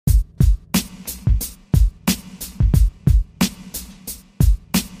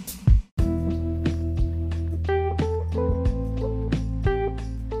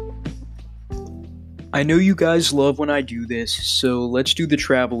I know you guys love when I do this, so let's do the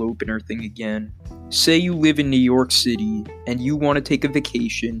travel opener thing again. Say you live in New York City, and you want to take a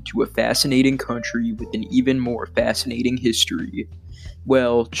vacation to a fascinating country with an even more fascinating history.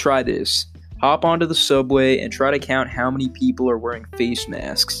 Well, try this. Hop onto the subway and try to count how many people are wearing face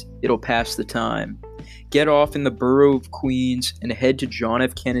masks. It'll pass the time. Get off in the borough of Queens and head to John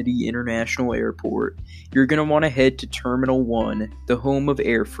F. Kennedy International Airport. You're going to want to head to Terminal 1, the home of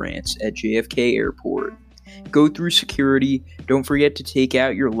Air France at JFK Airport. Go through security, don't forget to take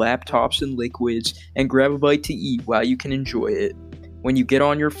out your laptops and liquids, and grab a bite to eat while you can enjoy it. When you get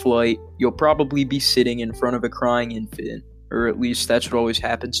on your flight, you'll probably be sitting in front of a crying infant, or at least that's what always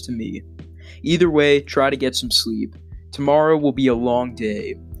happens to me. Either way, try to get some sleep. Tomorrow will be a long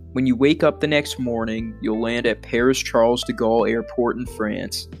day. When you wake up the next morning, you'll land at Paris Charles de Gaulle Airport in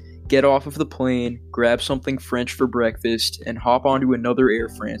France. Get off of the plane, grab something French for breakfast, and hop onto another Air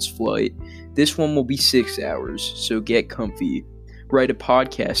France flight. This one will be 6 hours, so get comfy. Write a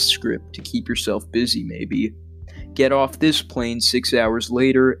podcast script to keep yourself busy, maybe. Get off this plane 6 hours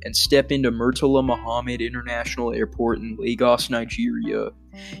later and step into Murtala Mohammed International Airport in Lagos, Nigeria.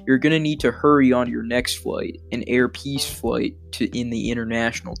 You're going to need to hurry on your next flight, an Air Peace flight in the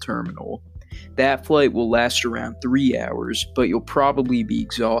international terminal. That flight will last around 3 hours, but you'll probably be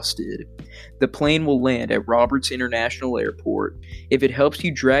exhausted. The plane will land at Roberts International Airport. If it helps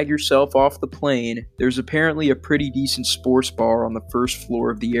you drag yourself off the plane, there's apparently a pretty decent sports bar on the first floor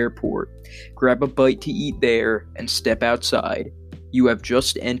of the airport. Grab a bite to eat there and step outside. You have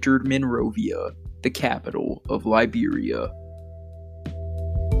just entered Monrovia, the capital of Liberia.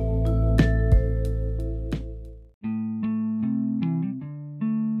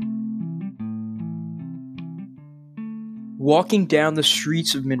 Walking down the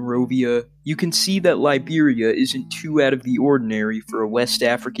streets of Monrovia, you can see that Liberia isn't too out of the ordinary for a West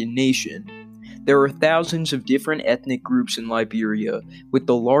African nation. There are thousands of different ethnic groups in Liberia, with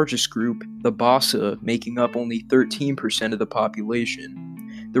the largest group, the Bassa, making up only 13% of the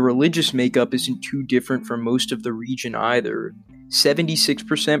population. The religious makeup isn't too different from most of the region either.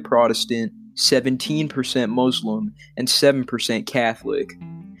 76% Protestant, 17% Muslim, and 7% Catholic.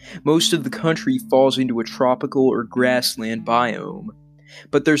 Most of the country falls into a tropical or grassland biome.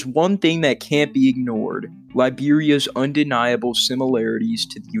 But there's one thing that can't be ignored: Liberia's undeniable similarities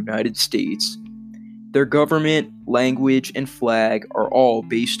to the United States. Their government, language, and flag are all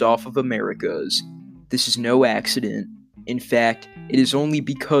based off of America's. This is no accident. In fact, it is only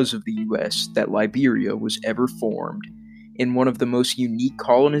because of the US that Liberia was ever formed. In one of the most unique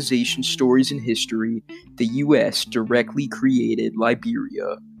colonization stories in history, the US directly created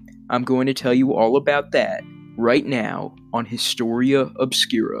Liberia. I'm going to tell you all about that right now on Historia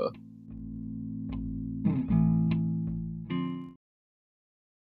Obscura.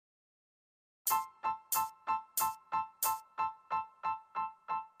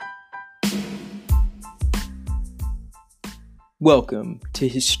 Welcome to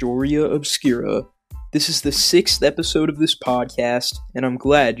Historia Obscura. This is the 6th episode of this podcast, and I'm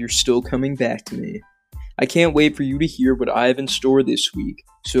glad you're still coming back to me. I can't wait for you to hear what I have in store this week,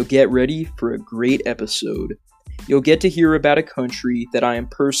 so get ready for a great episode. You'll get to hear about a country that I am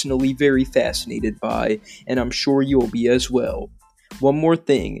personally very fascinated by, and I'm sure you'll be as well. One more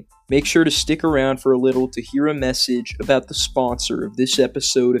thing, make sure to stick around for a little to hear a message about the sponsor of this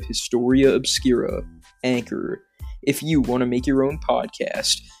episode of Historia Obscura, Anchor. If you want to make your own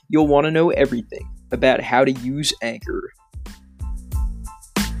podcast, you'll want to know everything about how to use Anchor.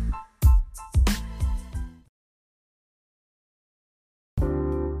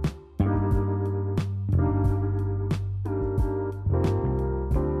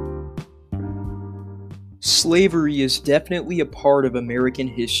 Slavery is definitely a part of American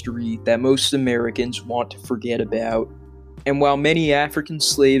history that most Americans want to forget about. And while many African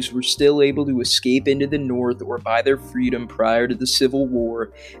slaves were still able to escape into the North or buy their freedom prior to the Civil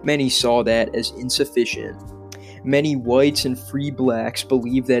War, many saw that as insufficient. Many whites and free blacks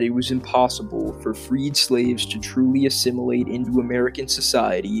believed that it was impossible for freed slaves to truly assimilate into American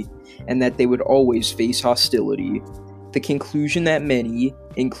society, and that they would always face hostility. The conclusion that many,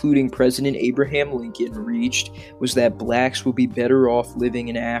 including President Abraham Lincoln, reached was that blacks would be better off living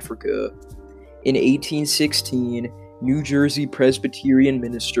in Africa. In 1816, New Jersey Presbyterian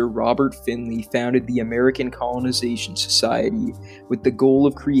minister Robert Finley founded the American Colonization Society with the goal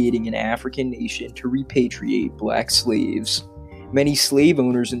of creating an African nation to repatriate black slaves. Many slave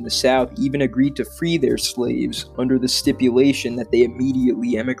owners in the South even agreed to free their slaves under the stipulation that they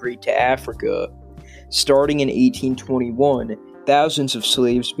immediately emigrate to Africa. Starting in 1821, thousands of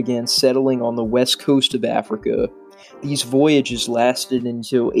slaves began settling on the west coast of Africa. These voyages lasted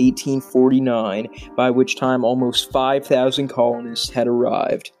until 1849, by which time almost 5,000 colonists had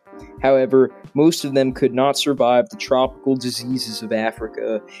arrived. However, most of them could not survive the tropical diseases of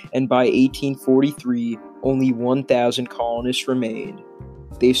Africa, and by 1843, only 1,000 colonists remained.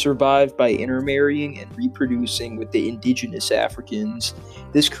 They survived by intermarrying and reproducing with the indigenous Africans.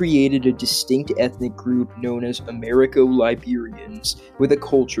 This created a distinct ethnic group known as Americo-Liberians, with a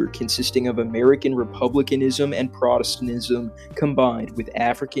culture consisting of American republicanism and Protestantism combined with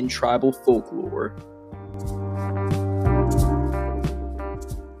African tribal folklore.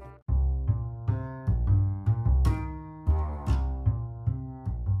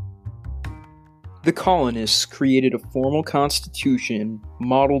 The colonists created a formal constitution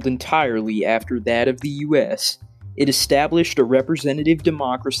modeled entirely after that of the U.S. It established a representative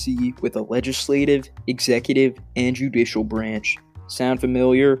democracy with a legislative, executive, and judicial branch. Sound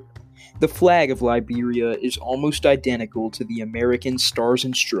familiar? The flag of Liberia is almost identical to the American Stars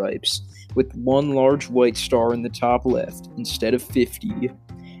and Stripes, with one large white star in the top left instead of 50.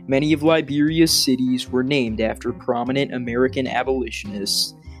 Many of Liberia's cities were named after prominent American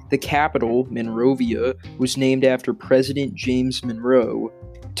abolitionists. The capital, Monrovia, was named after President James Monroe.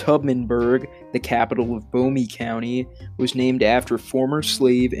 Tubmanburg, the capital of Bomi County, was named after former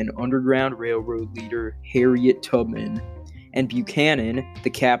slave and Underground Railroad leader Harriet Tubman. And Buchanan, the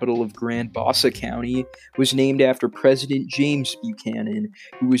capital of Grand Bassa County, was named after President James Buchanan,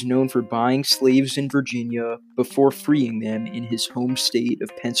 who was known for buying slaves in Virginia before freeing them in his home state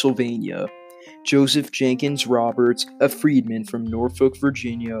of Pennsylvania. Joseph Jenkins Roberts, a freedman from Norfolk,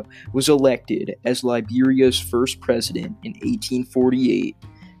 Virginia, was elected as Liberia's first president in 1848.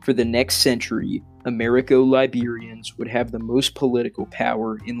 For the next century, Americo-Liberians would have the most political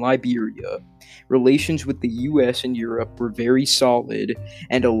power in Liberia. Relations with the U.S. and Europe were very solid,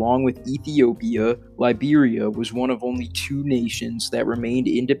 and along with Ethiopia, Liberia was one of only two nations that remained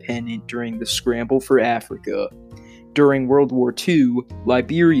independent during the scramble for Africa. During World War II,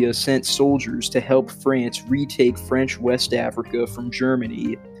 Liberia sent soldiers to help France retake French West Africa from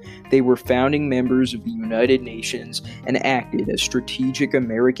Germany. They were founding members of the United Nations and acted as strategic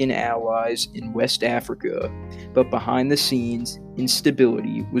American allies in West Africa, but behind the scenes,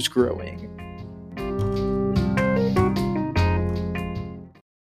 instability was growing.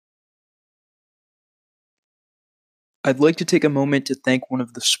 I'd like to take a moment to thank one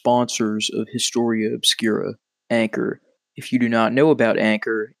of the sponsors of Historia Obscura, Anchor. If you do not know about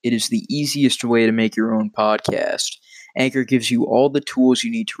Anchor, it is the easiest way to make your own podcast. Anchor gives you all the tools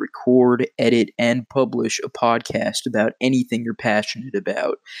you need to record, edit, and publish a podcast about anything you're passionate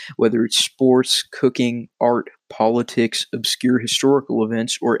about, whether it's sports, cooking, art, politics, obscure historical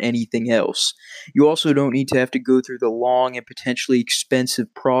events, or anything else. You also don't need to have to go through the long and potentially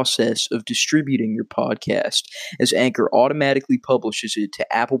expensive process of distributing your podcast, as Anchor automatically publishes it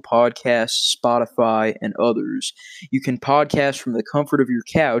to Apple Podcasts, Spotify, and others. You can podcast from the comfort of your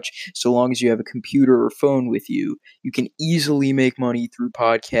couch so long as you have a computer or phone with you. You can easily make money through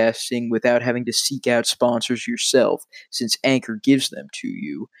podcasting without having to seek out sponsors yourself, since Anchor gives them to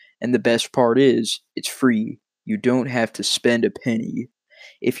you. And the best part is, it's free. You don't have to spend a penny.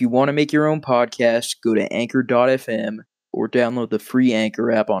 If you want to make your own podcast, go to anchor.fm or download the free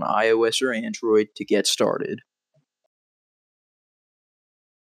Anchor app on iOS or Android to get started.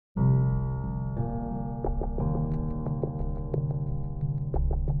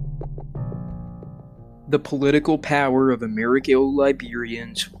 The political power of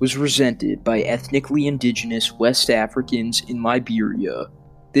Americo-Liberians was resented by ethnically indigenous West Africans in Liberia.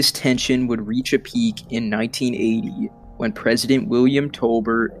 This tension would reach a peak in 1980 when President William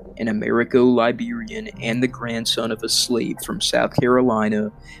Tolbert, an Americo-Liberian and the grandson of a slave from South Carolina,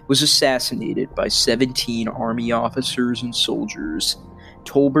 was assassinated by 17 army officers and soldiers.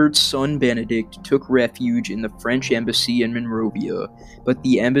 Tolbert's son Benedict took refuge in the French embassy in Monrovia, but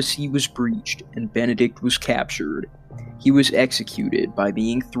the embassy was breached and Benedict was captured. He was executed by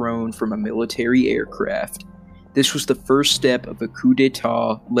being thrown from a military aircraft. This was the first step of a coup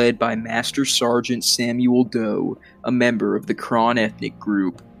d'etat led by Master Sergeant Samuel Doe, a member of the Kron ethnic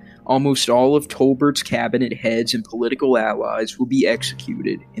group. Almost all of Tolbert's cabinet heads and political allies will be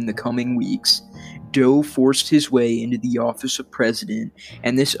executed in the coming weeks. Doe forced his way into the office of president,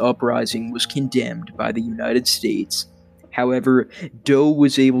 and this uprising was condemned by the United States. However, Doe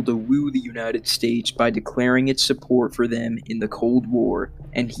was able to woo the United States by declaring its support for them in the Cold War,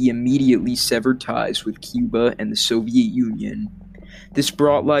 and he immediately severed ties with Cuba and the Soviet Union. This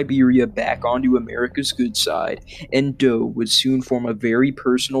brought Liberia back onto America's good side, and Doe would soon form a very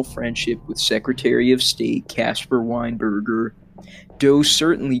personal friendship with Secretary of State Caspar Weinberger. Doe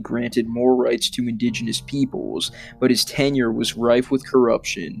certainly granted more rights to indigenous peoples, but his tenure was rife with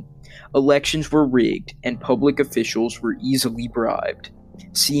corruption. Elections were rigged, and public officials were easily bribed.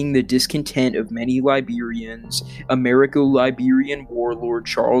 Seeing the discontent of many Liberians, Americo-Liberian warlord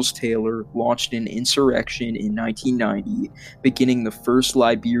Charles Taylor launched an insurrection in 1990, beginning the First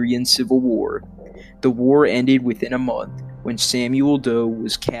Liberian Civil War. The war ended within a month, when Samuel Doe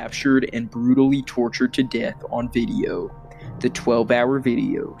was captured and brutally tortured to death on video. The 12-hour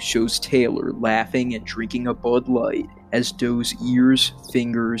video shows Taylor laughing and drinking a Bud Light as Doe's ears,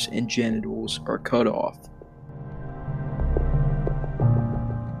 fingers, and genitals are cut off.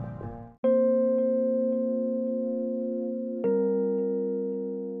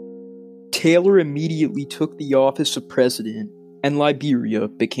 Taylor immediately took the office of president, and Liberia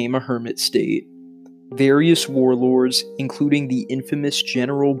became a hermit state. Various warlords, including the infamous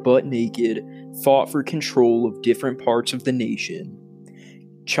General Butt Naked, fought for control of different parts of the nation.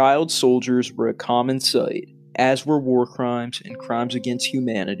 Child soldiers were a common sight, as were war crimes and crimes against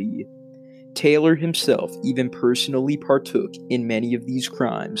humanity. Taylor himself even personally partook in many of these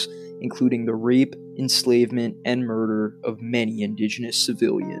crimes, including the rape, enslavement, and murder of many indigenous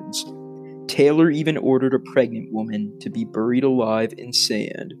civilians. Taylor even ordered a pregnant woman to be buried alive in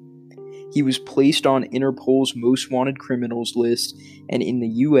sand. He was placed on Interpol's Most Wanted Criminals list, and in the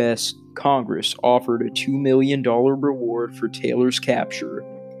U.S., Congress offered a $2 million reward for Taylor's capture.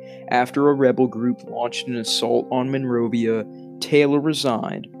 After a rebel group launched an assault on Monrovia, Taylor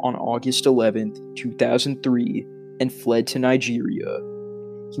resigned on August 11, 2003, and fled to Nigeria.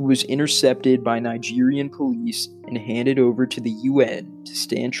 He was intercepted by Nigerian police and handed over to the UN to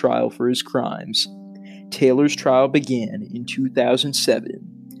stand trial for his crimes. Taylor's trial began in 2007.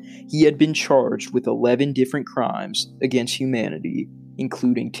 He had been charged with 11 different crimes against humanity,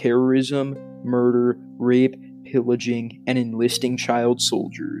 including terrorism, murder, rape, pillaging, and enlisting child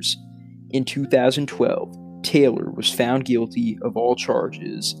soldiers. In 2012, Taylor was found guilty of all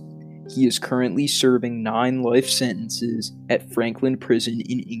charges. He is currently serving 9 life sentences at Franklin Prison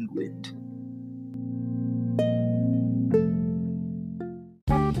in England.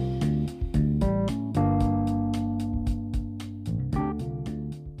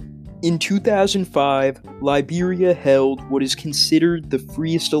 In 2005, Liberia held what is considered the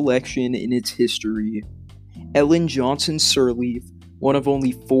freest election in its history. Ellen Johnson Sirleaf, one of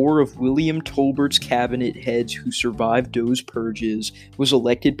only 4 of William Tolbert's cabinet heads who survived Doe's purges, was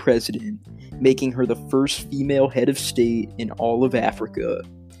elected president, making her the first female head of state in all of Africa.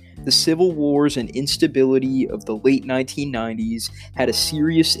 The civil wars and instability of the late 1990s had a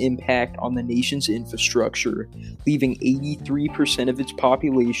serious impact on the nation's infrastructure, leaving 83% of its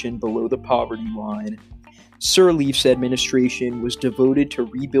population below the poverty line. Sirleaf's administration was devoted to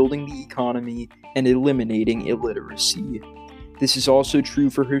rebuilding the economy and eliminating illiteracy. This is also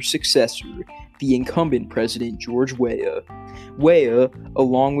true for her successor, the incumbent president George Weah. Weah,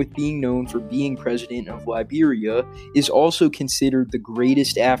 along with being known for being president of Liberia, is also considered the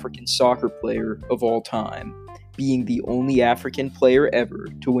greatest African soccer player of all time, being the only African player ever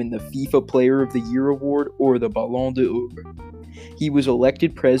to win the FIFA Player of the Year award or the Ballon d'Or. He was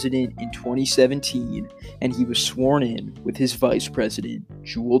elected president in 2017, and he was sworn in with his vice president,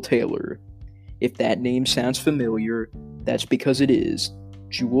 Jewel Taylor. If that name sounds familiar, that's because it is.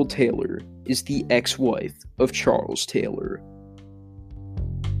 Jewel Taylor is the ex-wife of Charles Taylor.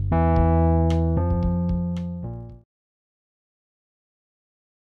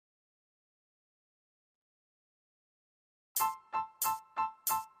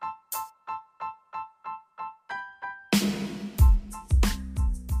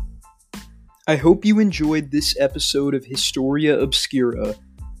 I hope you enjoyed this episode of Historia Obscura.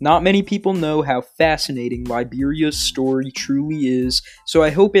 Not many people know how fascinating Liberia's story truly is, so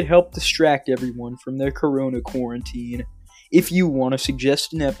I hope it helped distract everyone from their corona quarantine. If you want to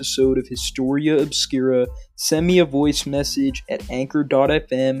suggest an episode of Historia Obscura, send me a voice message at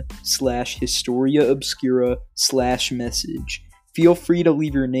anchor.fm/historiaobscura/message. Feel free to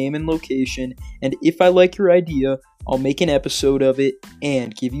leave your name and location, and if I like your idea, I'll make an episode of it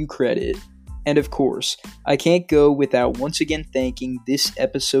and give you credit. And of course, I can't go without once again thanking this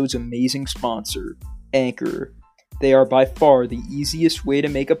episode's amazing sponsor, Anchor. They are by far the easiest way to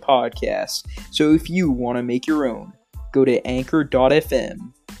make a podcast, so if you want to make your own, go to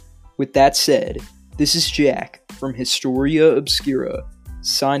anchor.fm. With that said, this is Jack from Historia Obscura,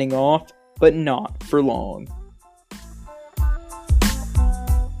 signing off, but not for long.